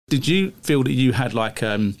Did you feel that you had like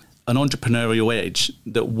an entrepreneurial edge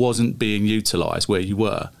that wasn't being utilised where you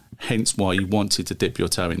were, hence why you wanted to dip your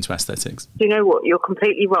toe into aesthetics? You know what? You're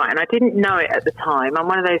completely right. And I didn't know it at the time. I'm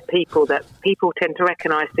one of those people that people tend to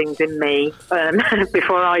recognise things in me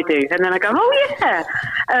before I do. And then I go, oh, yeah.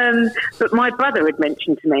 But my brother had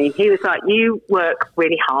mentioned to me, he was like, you work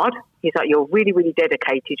really hard. He's like, you're really, really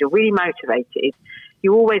dedicated. You're really motivated.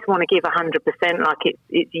 You always want to give 100%, like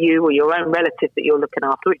it's you or your own relative that you're looking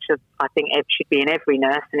after, which I think should be in every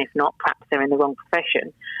nurse. And if not, perhaps they're in the wrong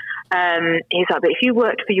profession. He's like, but if you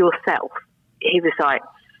worked for yourself, he was like,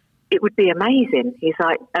 it would be amazing. He's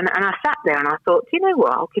like, and I sat there and I thought, you know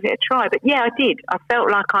what, I'll give it a try. But yeah, I did. I felt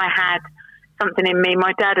like I had something in me.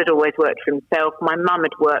 My dad had always worked for himself. My mum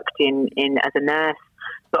had worked in as a nurse,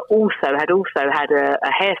 but also had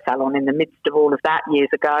a hair salon in the midst of all of that years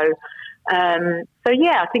ago. So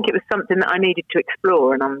yeah, I think it was something that I needed to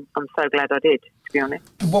explore, and I'm so glad I did, to be honest.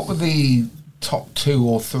 What were the top 2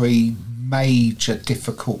 or 3 major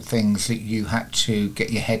difficult things that you had to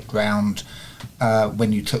get your head round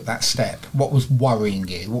when you took that step? What was worrying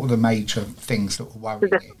you? What were the major things that were worrying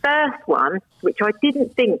you? The first one, which I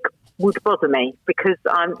didn't think would bother me, because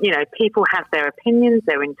people have their opinions,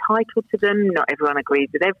 they're entitled to them, not everyone agrees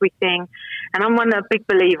with everything, and I'm a big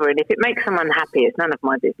believer in if it makes someone happy, it's none of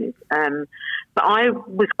my business. But I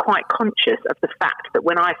was quite conscious of the fact that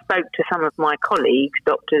when I spoke to some of my colleagues,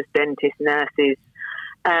 doctors, dentists, nurses,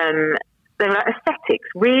 they were like, aesthetics,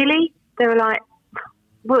 really? They were like,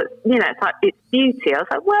 well, it's like, it's beauty. I was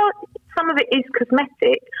like, well, some of it is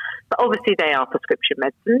cosmetic, but obviously they are prescription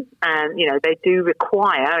medicines, and, they do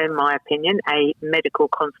require, in my opinion, a medical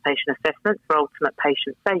consultation assessment for ultimate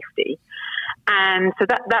patient safety. And so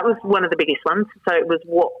that was one of the biggest ones. So it was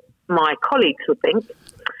what my colleagues would think.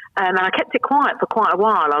 And I kept it quiet for quite a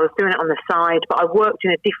while. I was doing it on the side, but I worked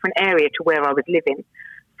in a different area to where I was living.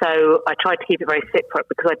 So I tried to keep it very separate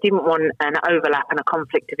because I didn't want an overlap and a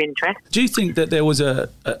conflict of interest. Do you think that there was a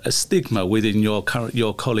stigma within your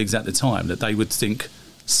colleagues at the time, that they would think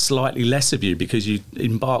slightly less of you because you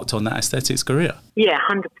embarked on that aesthetics career? Yeah,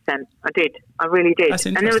 100%. I did. I really did. That's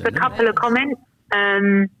and there was a couple of comments,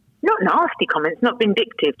 not nasty comments, not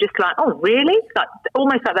vindictive, just like, oh, really? Like,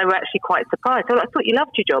 almost like they were actually quite surprised. They were like, I thought you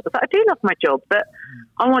loved your job. I was like, I do love my job, but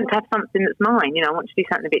I want to have something that's mine. I want to do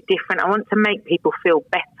something a bit different. I want to make people feel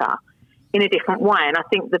better in a different way. And I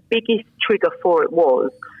think the biggest trigger for it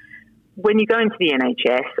was, when you go into the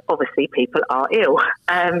NHS, obviously people are ill.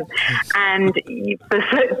 And to a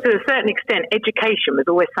certain extent, education was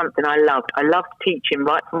always something I loved. I loved teaching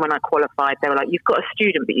right from when I qualified. They were like, you've got a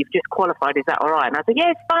student, but you've just qualified. Is that all right? And I was like,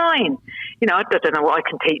 yeah, it's fine. I don't know what I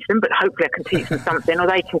can teach them, but hopefully I can teach them something, or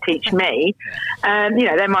they can teach me.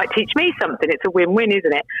 They might teach me something. It's a win-win,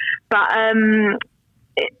 isn't it? But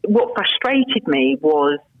what frustrated me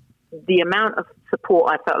was the amount of support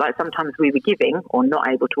I felt like sometimes we were giving, or not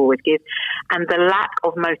able to always give, and the lack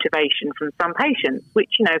of motivation from some patients, which,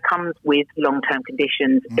 comes with long-term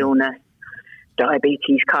conditions, illness,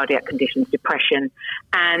 diabetes, cardiac conditions, depression.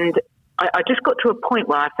 And I just got to a point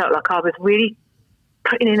where I felt like I was really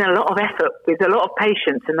putting in a lot of effort with a lot of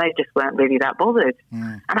patients, and they just weren't really that bothered.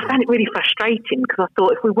 And I found it really frustrating, because I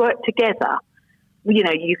thought if we worked together,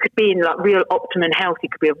 you could be in like real optimum health. You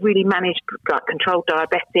could be a really managed, like controlled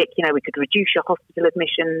diabetic. We could reduce your hospital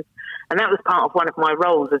admissions. And that was part of one of my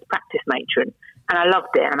roles as practice matron. And I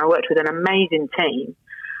loved it. And I worked with an amazing team.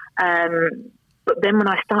 But then when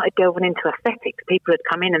I started delving into aesthetics, people had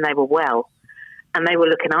come in and they were well, and they were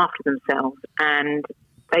looking after themselves, and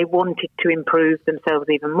they wanted to improve themselves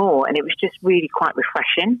even more. And it was just really quite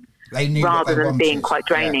refreshing. They knew rather than being quite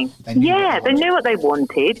draining. They knew what they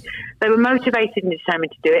wanted. They were motivated and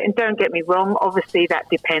determined to do it. And don't get me wrong, obviously that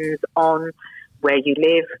depends on where you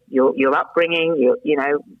live, your upbringing,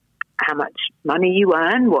 how much money you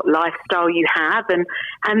earn, what lifestyle you have, and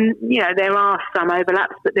there are some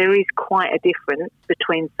overlaps, but there is quite a difference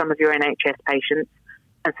between some of your NHS patients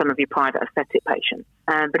and some of your private aesthetic patients.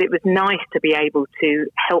 But it was nice to be able to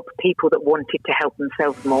help people that wanted to help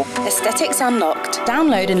themselves more. Aesthetics Unlocked.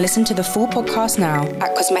 Download and listen to the full podcast now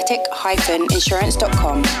at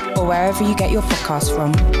cosmetic-insurance.com or wherever you get your podcasts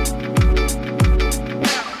from.